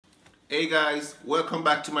Hey guys, welcome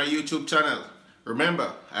back to my YouTube channel.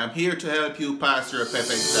 Remember, I'm here to help you pass your PEP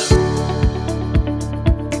exam.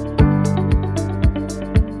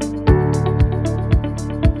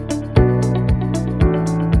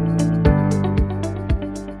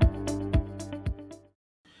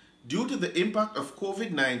 Due to the impact of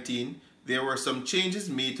COVID-19, there were some changes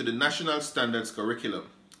made to the National Standards curriculum.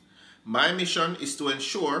 My mission is to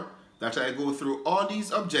ensure that I go through all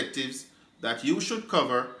these objectives that you should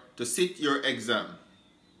cover to sit your exam.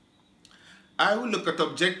 I will look at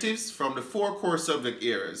objectives from the 4 core subject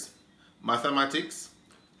areas: mathematics,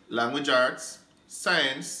 language arts,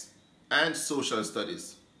 science, and social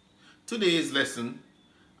studies. Today's lesson,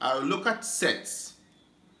 I will look at sets.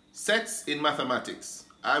 Sets in mathematics.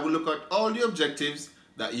 I will look at all the objectives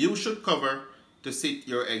that you should cover to sit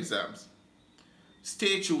your exams.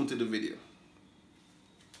 Stay tuned to the video.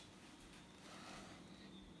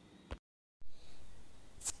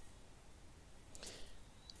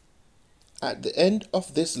 At the end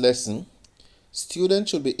of this lesson, students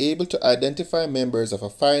should be able to identify members of a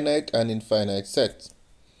finite and infinite set.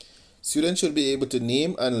 Students should be able to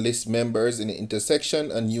name and list members in the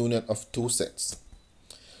intersection and union of 2 sets.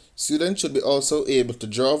 Students should be also able to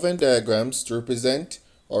draw Venn diagrams to represent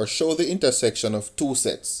or show the intersection of 2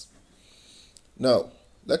 sets. Now,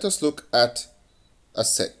 let us look at a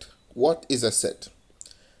set. What is a set?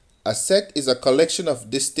 A set is a collection of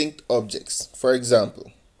distinct objects. For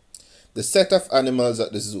example, the set of animals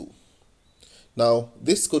at the zoo. Now,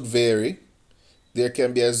 this could vary. There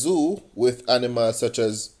can be a zoo with animals such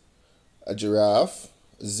as a giraffe,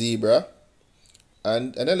 a zebra,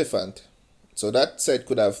 and an elephant. So that set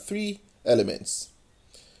could have 3 elements.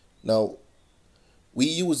 Now, we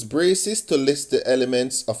use braces to list the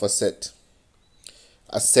elements of a set.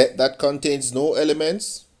 A set that contains no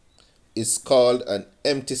elements is called an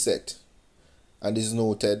empty set and is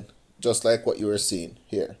noted just like what you are seeing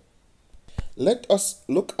here. Let us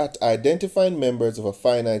look at identifying members of a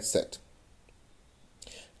finite set.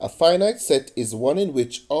 A finite set is one in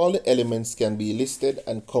which all the elements can be listed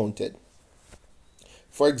and counted.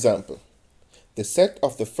 For example, the set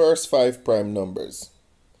of the first 5 prime numbers.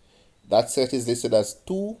 That set is listed as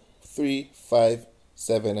 2, 3, 5,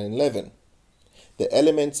 7, and 11. The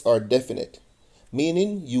elements are definite,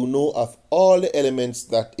 meaning you know of all the elements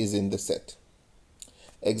that is in the set.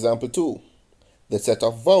 Example 2, the set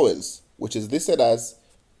of vowels, which is listed as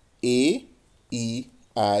A, E,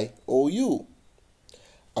 I, O, U.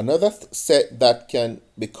 Another set that can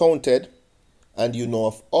be counted and you know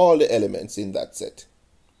of all the elements in that set.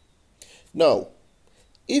 Now,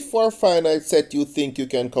 if for a finite set you think you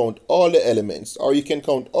can count all the elements, or you can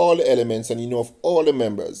count all the elements and you know of all the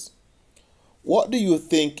members, what do you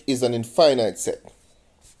think is an infinite set?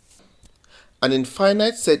 An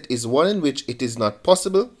infinite set is one in which it is not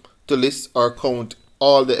possible to list or count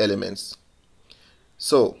all the elements.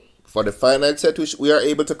 So, for the finite set we are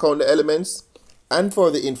able to count the elements, and for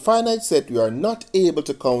the infinite set we are not able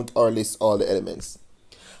to count or list all the elements.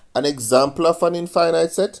 An example of an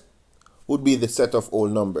infinite set would be the set of whole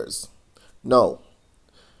numbers. Now,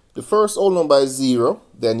 the first whole number is 0,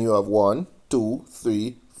 then you have 1, 2,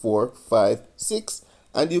 3, 4, 5, 6,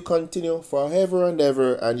 and you continue forever and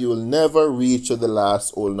ever, and you will never reach to the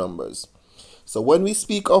last whole numbers. So when we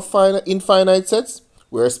speak of infinite sets,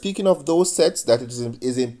 we are speaking of those sets that it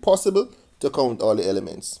is impossible to count all the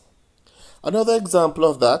elements. Another example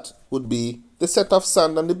of that would be the set of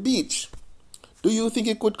sand on the beach. Do you think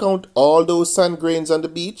it could count all those sand grains on the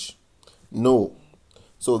beach? No.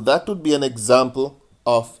 So that would be an example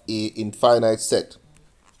of an infinite set.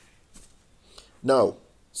 Now,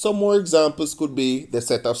 some more examples could be the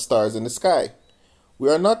set of stars in the sky. We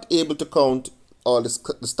are not able to count all the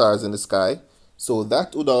stars in the sky, so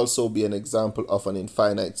that would also be an example of an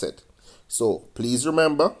infinite set. So please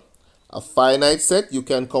remember, a finite set you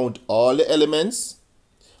can count all the elements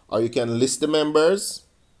or you can list the members,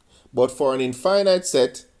 but for an infinite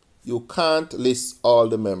set you can't list all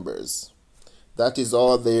the members. That is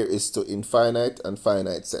all there is to infinite and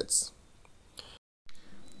finite sets.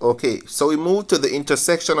 Okay, so we move to the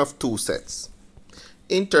intersection of 2 sets.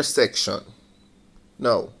 Intersection.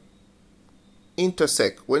 Now,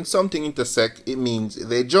 intersect. When something intersect, it means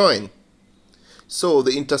they join. So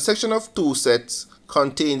the intersection of 2 sets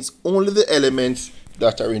contains only the elements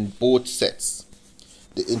that are in both sets.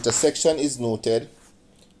 The intersection is noted,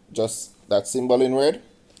 just that symbol in red,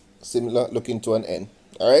 similar looking to an N.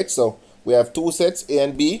 Alright, so we have 2 sets, A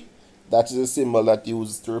and B. That is a symbol that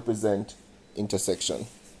used to represent intersection.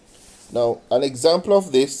 Now, an example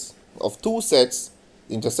of this, of 2 sets,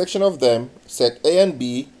 the intersection of them, set A and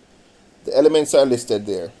B, the elements are listed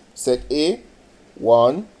there. Set A,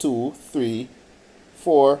 1, 2, 3,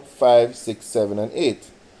 4, 5, 6, 7, and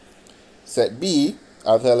 8. Set B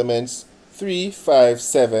have elements 3, 5,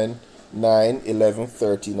 7, 9, 11,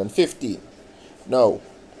 13, and 15. Now,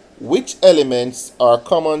 which elements are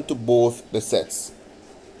common to both the sets?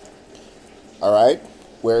 Alright,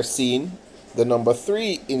 we're seeing the number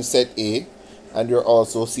 3 in set A, and we're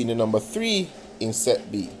also seeing the number 3 in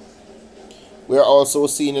set B. We're also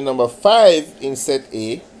seeing the number 5 in set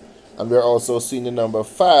A, and we're also seeing the number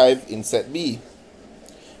 5 in set B.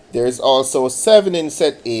 There's also 7 in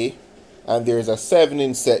set A, and there's a 7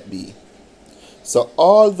 in set B. So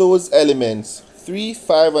all those elements, 3,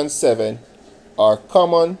 5, and 7, are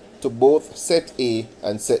common to both set A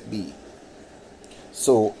and set B.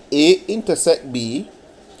 So A intersect B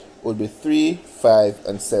would be 3, 5,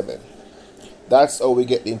 and 7. That's how we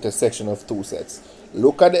get the intersection of two sets.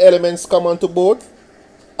 Look at the elements common to both,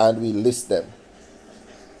 and we list them.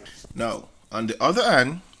 Now, on the other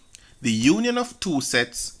hand, the union of two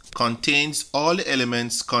sets contains all the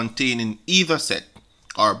elements contained in either set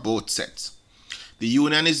or both sets. The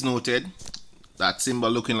union is noted, that symbol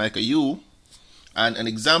looking like a U, and an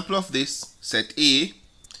example of this, set A,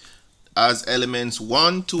 has elements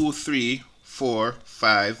 1, 2, 3, 4,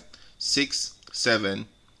 5, 6, 7,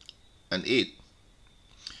 and 8.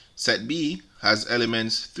 Set B has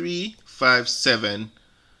elements 3, 5, 7,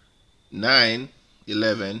 9,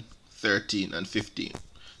 11, 13, and 15.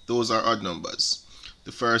 Those are odd numbers.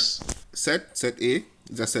 The first set, set A,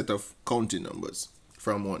 is a set of counting numbers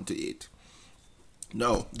from 1 to 8.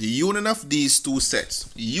 Now, the union of these two sets,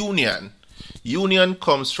 union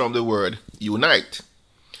comes from the word unite.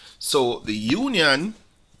 So, the union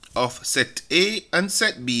of set A and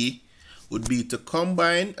set B would be to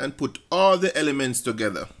combine and put all the elements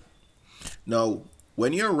together. Now,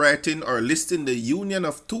 when you're writing or listing the union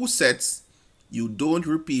of two sets, you don't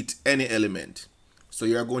repeat any element. So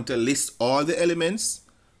you're going to list all the elements,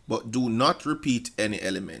 but do not repeat any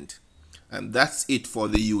element. And that's it for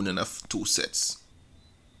the union of two sets.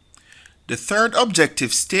 The third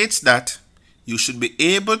objective states that you should be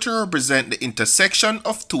able to represent the intersection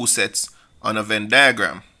of two sets on a Venn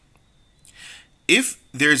diagram. If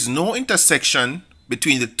there's no intersection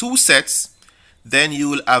between the two sets, then you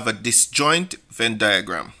will have a disjoint Venn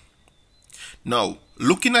diagram. Now,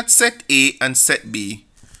 looking at set A and set B,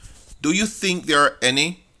 do you think there are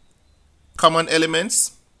any common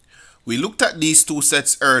elements? We looked at these two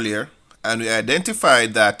sets earlier, and we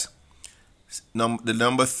identified that the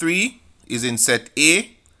number 3 is in set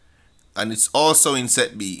A, and it's also in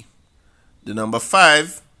set B. The number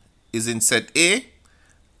 5 is in set A,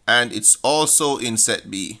 and it's also in set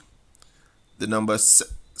B. The number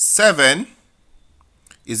 7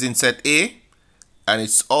 is in set A, and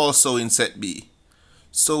it's also in set B.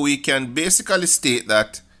 So we can basically state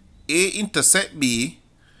that A intersect B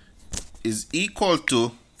is equal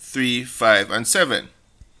to 3, 5, and 7.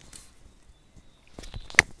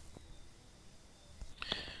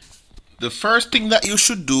 The first thing that you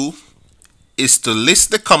should do is to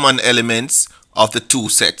list the common elements of the two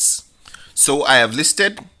sets. So I have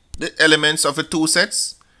listed the elements of the two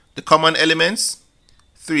sets, the common elements,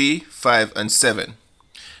 3, 5, and 7.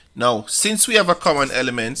 Now, since we have a common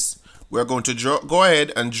elements, we're going to go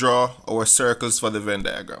ahead and draw our circles for the Venn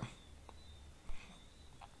diagram.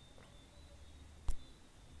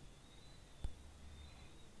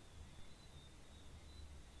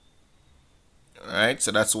 Alright,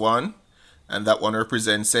 so that's one, and that one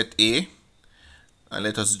represents set A. And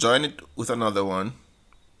let us join it with another one.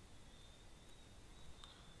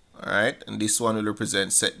 Alright, and this one will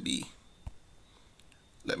represent set B.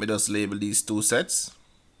 Let me just label these two sets.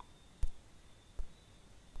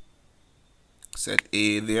 Set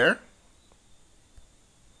A there,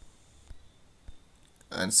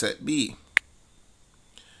 and set B.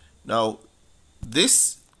 Now,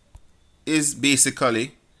 this is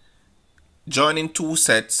basically joining two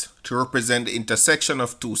sets to represent the intersection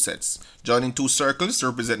of two sets. Joining two circles to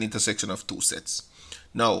represent the intersection of two sets.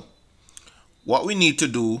 Now, what we need to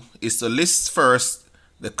do is to list first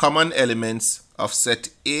the common elements of set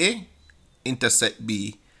A intersect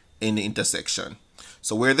B in the intersection.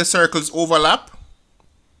 So where the circles overlap,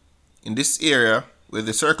 in this area where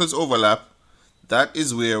the circles overlap, that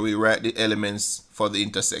is where we write the elements for the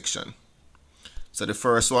intersection. So the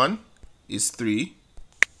first one is 3.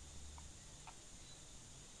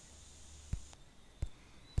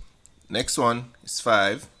 Next one is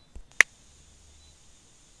 5.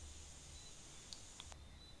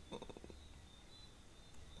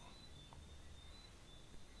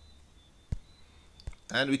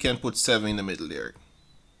 And we can put 7 in the middle there.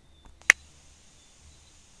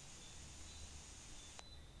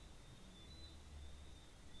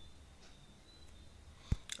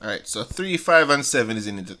 Alright, so 3, 5, and 7 is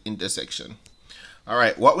in the intersection.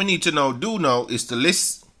 Alright, what we need to do now is to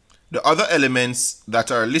list the other elements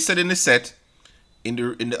that are listed in the set in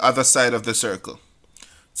the other side of the circle.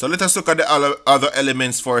 So let us look at the other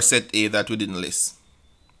elements for set A that we didn't list.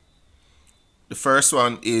 The first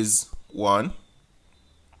one is 1.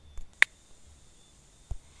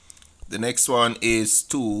 The next one is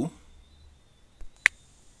 2.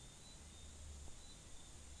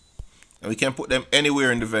 And we can put them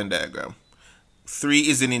anywhere in the Venn diagram. 3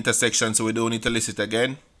 is in intersection, so we don't need to list it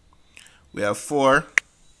again. We have 4.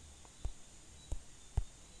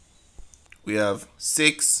 We have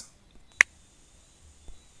 6.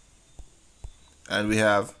 And we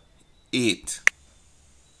have 8.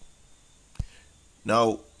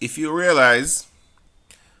 Now, if you realize,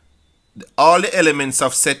 all the elements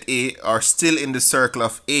of set A are still in the circle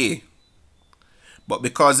of A. But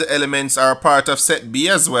because the elements are part of set B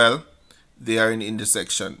as well, they are in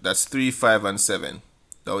intersection. That's 3, 5, and 7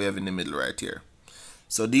 that we have in the middle right here.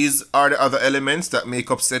 So these are the other elements that make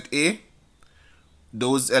up set A.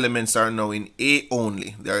 Those elements are now in A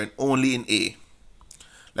only. They are only in A.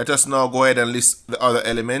 Let us now go ahead and list the other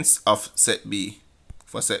elements of set B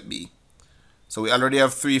for set B. So we already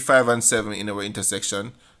have 3, 5, and 7 in our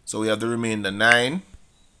intersection. So we have the remainder 9.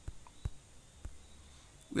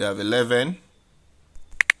 We have 11.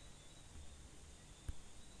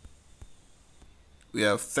 We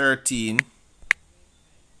have 13.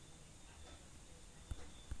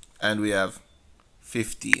 And we have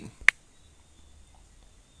 15.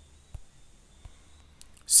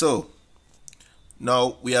 So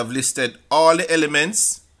now we have listed all the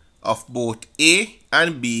elements of both A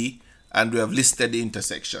and B, and we have listed the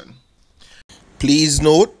intersection. Please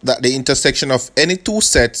note that the intersection of any two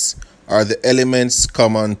sets are the elements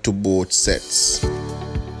common to both sets.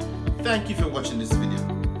 Thank you for watching this video.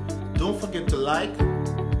 Don't forget to like,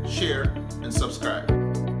 share, and subscribe.